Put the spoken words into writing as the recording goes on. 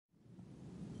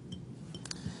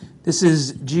This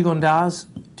is Gigondas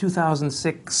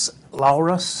 2006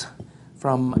 Laurus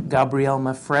from Gabriel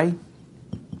Meffre.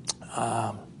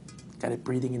 Got it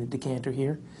breathing in a decanter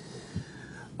here.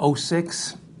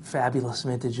 '06, fabulous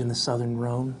vintage in the southern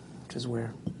Rhone, which is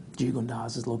where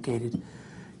Gigondas is located.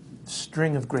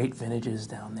 String of great vintages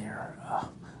down there.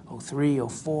 '03,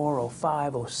 '04,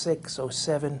 '05, '06,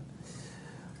 '07,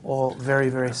 all very,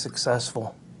 very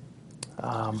successful.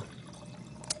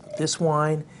 This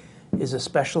wine is a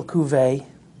special cuvee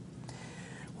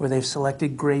where they've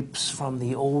selected grapes from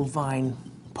the old vine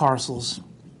parcels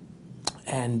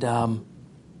and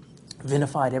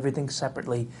vinified everything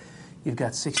separately. You've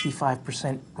got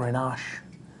 65% Grenache,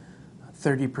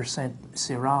 30%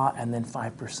 Syrah, and then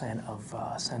 5% of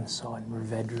Cinsault and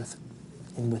Mourvedre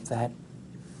in with that.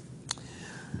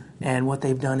 And what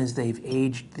they've done is they've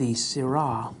aged the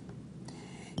Syrah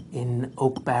in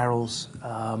oak barrels,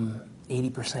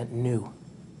 80% new.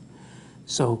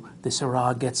 So the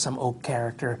Syrah gets some oak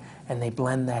character, and they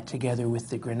blend that together with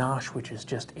the Grenache, which is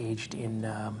just aged in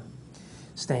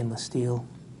stainless steel.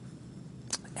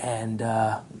 And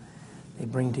they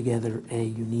bring together a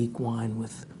unique wine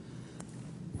with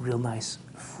real nice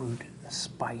fruit,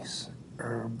 spice,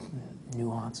 herb,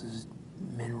 nuances,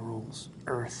 minerals,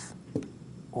 earth,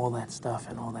 all that stuff,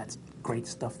 and all that great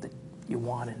stuff that you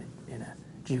want in a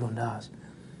Gigondas.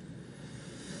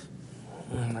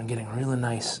 I'm getting a really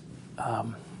nice,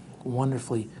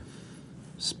 wonderfully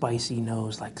spicy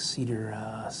nose, like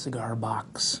cedar cigar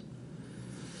box.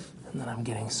 And then I'm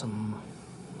getting some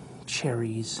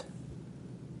cherries.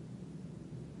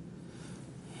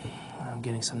 I'm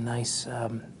getting some nice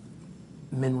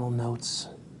mineral notes,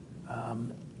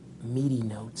 meaty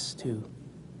notes too.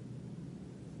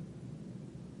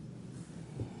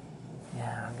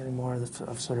 Yeah, I'm getting more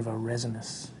of sort of a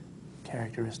resinous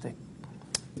characteristic.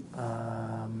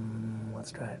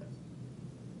 Let's try it.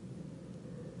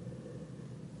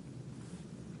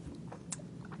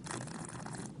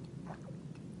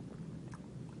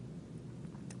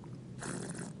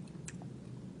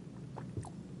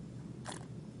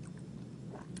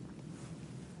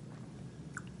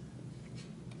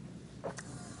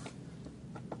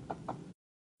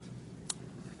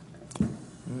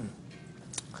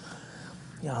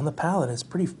 Yeah, on the palate, it's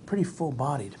pretty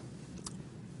full-bodied.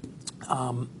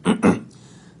 A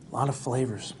lot of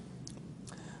flavors.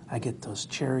 I get those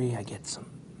cherry, I get some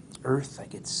earth, I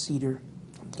get cedar.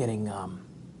 I'm getting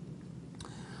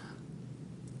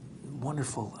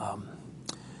wonderful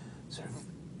sort of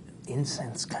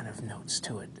incense kind of notes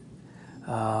to it.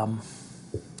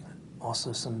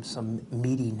 Also some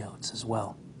meaty notes as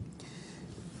well.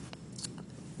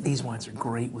 These wines are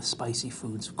great with spicy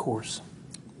foods, of course.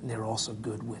 They're also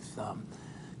good with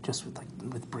just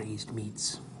with braised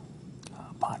meats,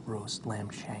 pot roast, lamb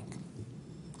shank,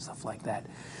 stuff like that.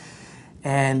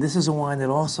 And this is a wine that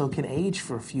also can age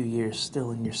for a few years still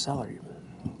in your cellar.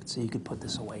 So you could put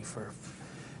this away for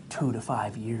 2 to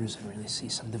 5 years and really see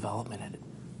some development in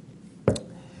it.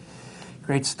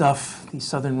 Great stuff. These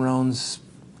southern Rhones,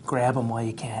 grab them while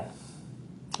you can.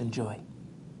 Enjoy.